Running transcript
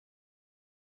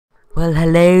Well,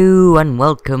 hello and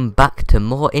welcome back to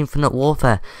more Infinite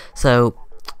Warfare. So,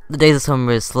 the days of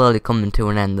summer is slowly coming to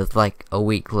an end. There's like a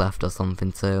week left or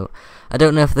something, so I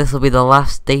don't know if this will be the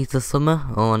last days of summer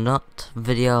or not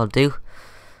video I'll do.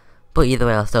 But either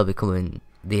way, I'll still be covering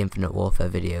the Infinite Warfare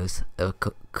videos.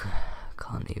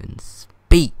 Can't even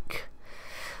speak.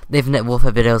 The Infinite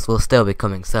Warfare videos will still be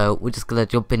coming, so we're just gonna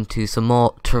jump into some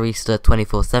more Terrorista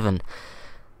 24/7.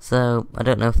 So, I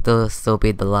don't know if they'll still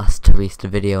be the last Terrorista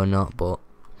video or not, but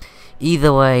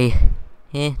either way,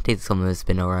 yeah, Days of Summer has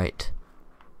been alright.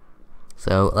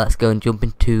 So, let's go and jump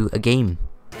into a game.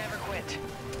 Never quit.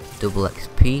 Double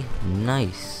XP,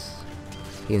 nice.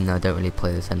 Even though I don't really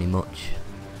play this any much.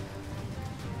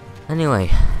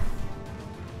 Anyway.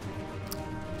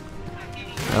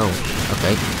 Oh,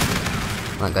 okay.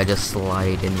 That guy just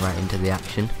sliding right into the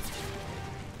action.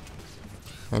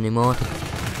 Any more?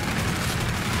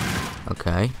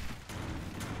 Okay.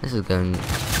 This is going...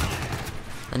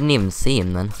 I didn't even see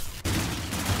him then.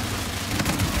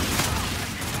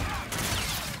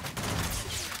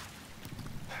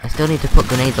 I still need to put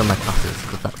grenades on my classes,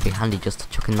 because that would be handy just to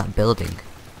chuck in that building.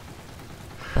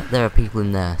 But there are people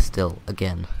in there still,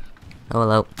 again. Oh,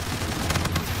 hello.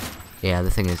 Yeah, the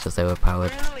thing is just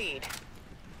overpowered.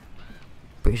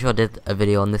 Pretty sure I did a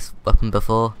video on this weapon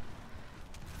before,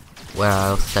 where I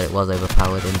also said it was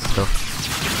overpowered and stuff.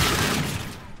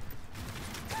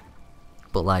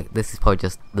 But like, this is probably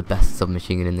just the best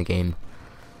submachine gun in the game.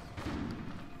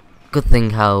 Good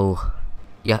thing how,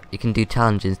 yeah, you can do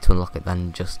challenges to unlock it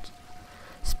than just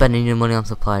spending your money on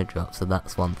supply drops. So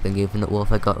that's one thing Infinite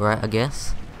Warfare got right, I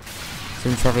guess.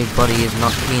 Since everybody is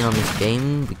not keen on this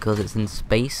game because it's in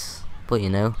space. But you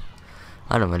know,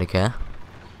 I don't really care.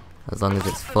 As long as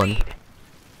it's fun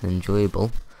and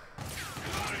enjoyable.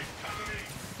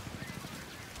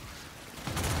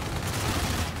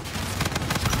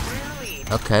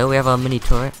 Okay, we have our mini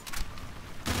turret.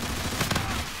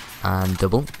 And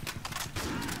double.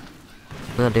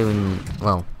 We're doing,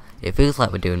 well, it feels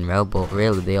like we're doing well, but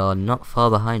really they are not far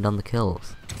behind on the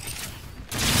kills.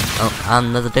 Oh,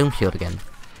 and there's a dome shield again.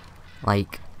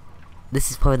 Like,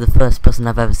 this is probably the first person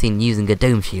I've ever seen using a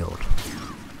dome shield.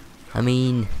 I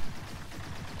mean,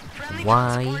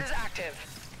 why?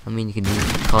 I mean, you can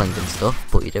use collings and stuff,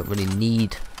 but you don't really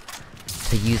need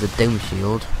to use a dome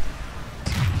shield.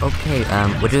 Okay,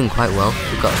 we're doing quite well.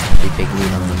 We've got a pretty big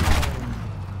lead on them.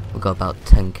 We've got about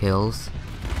 10 kills.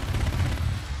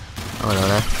 Oh, hello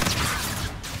there.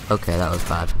 Okay, that was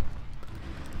bad.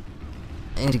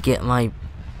 I need to get my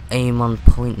aim on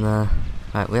point there.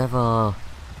 Right, we have our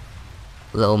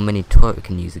little mini turret we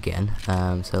can use again.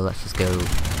 So let's just go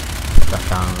put that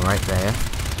down right there.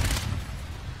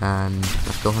 And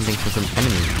let's go hunting for some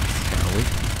enemies, shall we?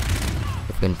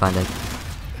 If we can find a...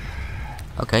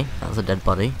 Okay, that was a dead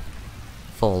body.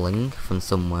 Falling from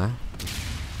somewhere.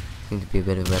 Seems to be a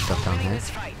bit of a red dot down here.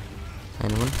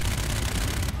 Anyone?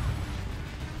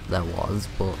 There was,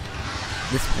 but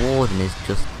this warden is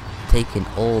just taking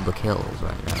all the kills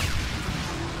right now.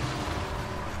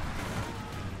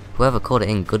 Whoever caught it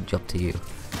in, good job to you.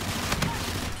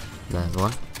 There's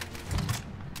one.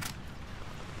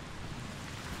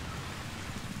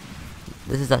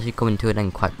 This is actually coming to an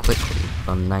end quite quickly,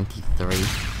 from 93.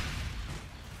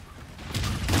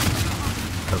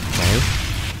 Okay.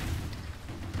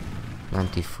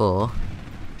 94.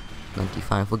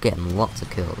 95. We're getting lots of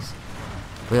kills.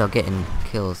 We are getting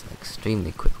kills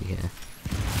extremely quickly here.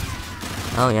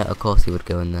 Oh yeah, of course he would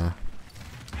go in there.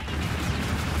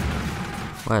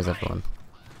 Where is everyone?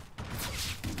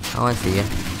 Oh, I see you.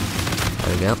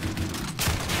 There we go.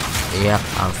 Yeah,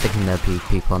 I was thinking there'd be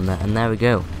people on there, and there we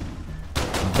go.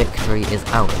 Victory is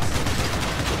ours.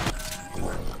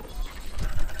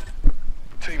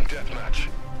 Team deathmatch.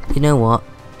 You know what?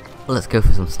 Let's go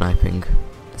for some sniping.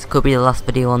 This could be the last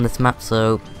video on this map,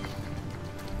 so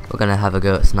we're gonna have a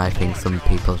go at sniping some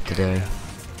people today.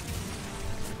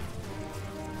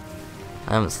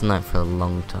 I haven't sniped for a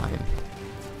long time.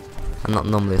 I'm not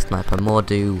normally a sniper, I more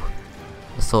do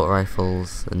assault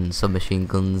rifles and submachine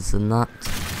guns and that.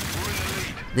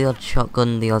 The odd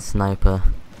shotgun, the odd sniper.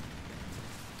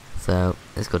 So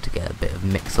it's good to get a bit of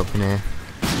mix up in here.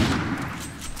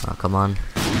 Oh, come on.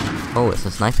 Oh, it's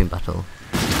a sniping battle.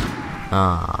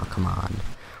 Ah, come on.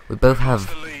 We both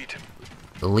have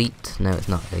elite. No, it's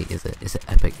not elite, is it? Is it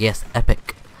epic? Yes,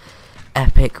 epic.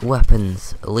 Epic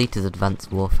weapons. Elite is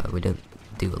advanced warfare. We don't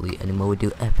do elite anymore. We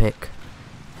do epic.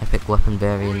 Epic weapon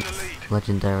variants.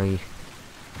 Legendary.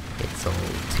 It's all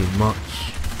too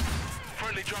much.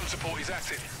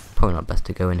 Probably not best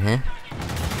to go in here.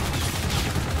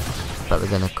 But they're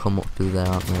gonna come up through there,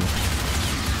 aren't they?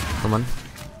 Come on.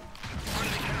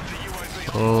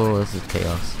 Oh, this is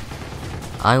chaos.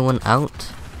 I want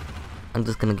out. I'm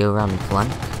just gonna go around and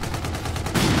flank.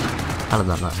 How did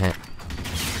that not hit?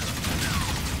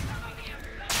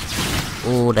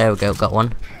 Oh, there we go, got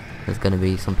one. There's gonna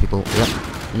be some people.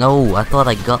 Yep. No, I thought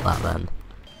I got that then.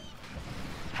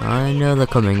 I know they're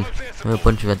coming. There are a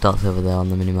bunch of red dots over there on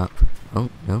the minimap. Oh,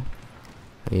 no.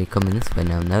 Are you coming this way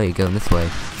now? No, you're going this way.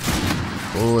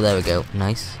 Oh, there we go.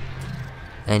 Nice.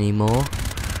 Any more?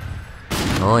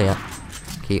 Oh, yeah.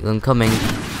 Keep them coming.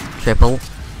 Triple.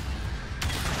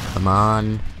 Come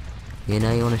on. You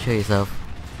know you want to show yourself.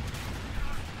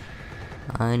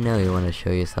 I know you want to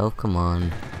show yourself. Come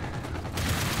on.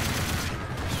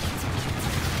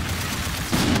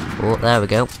 Oh, there we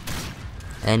go.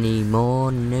 Any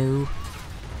more? No.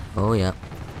 Oh, yeah.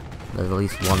 There's at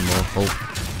least one more. Oh.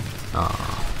 Ah.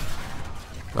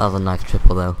 That was a nice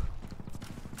triple, though.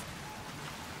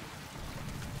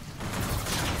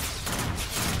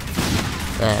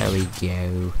 There we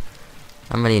go.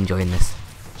 I'm really enjoying this.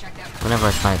 Whenever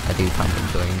I snipe, I do find it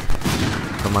enjoying.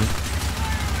 Come on.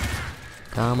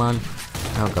 Come on.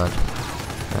 Oh god.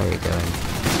 Where are you going?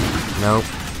 Nope.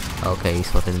 Okay, you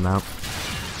sorted him out.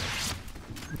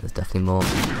 There's definitely more.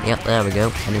 Yep, there we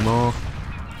go. Any more?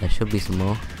 There should be some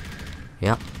more.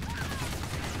 Yep.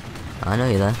 I know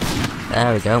you're there.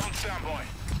 There we go.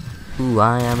 Ooh,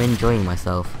 I am enjoying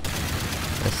myself.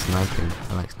 There's sniping.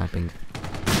 I like sniping.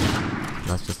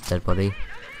 That's just a dead body.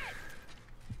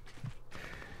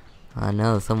 I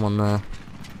know, there's someone there.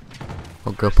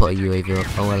 I'll go put a UAV up.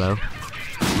 Oh, hello.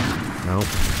 Nope.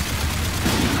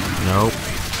 Nope.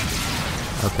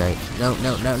 Okay. No,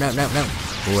 no, no, no, no, no.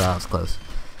 Ooh, that was close.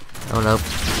 Oh, no.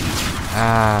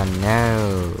 Ah,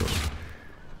 no.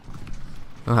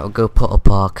 Alright, we'll go put up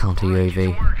our counter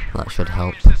UAV. That should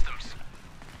help.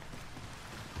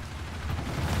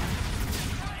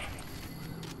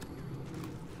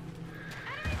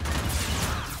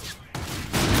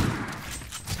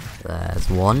 There's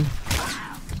one.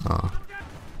 Oh.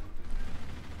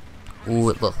 Ooh,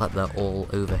 it looks like they're all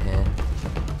over here.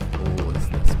 Ooh, this is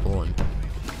their spawn.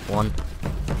 One.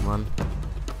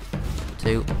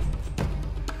 2.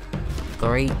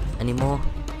 3. Any more?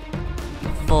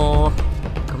 4.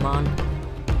 Come on.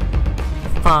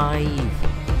 5.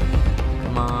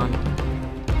 Come on.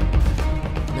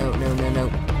 No, no, no,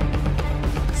 no.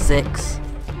 6.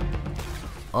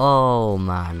 Oh,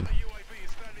 man.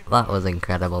 That was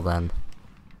incredible then.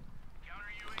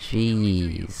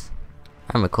 Jeez.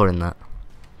 I'm recording that.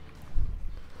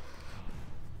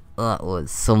 That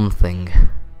was something.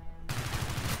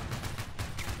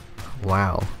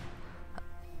 Wow.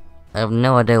 I have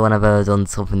no idea when I've ever done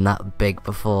something that big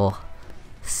before.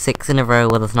 6 in a row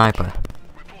with a sniper.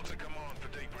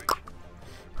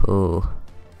 Ooh.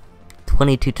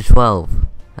 22 to 12.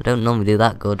 I don't normally do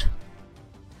that good.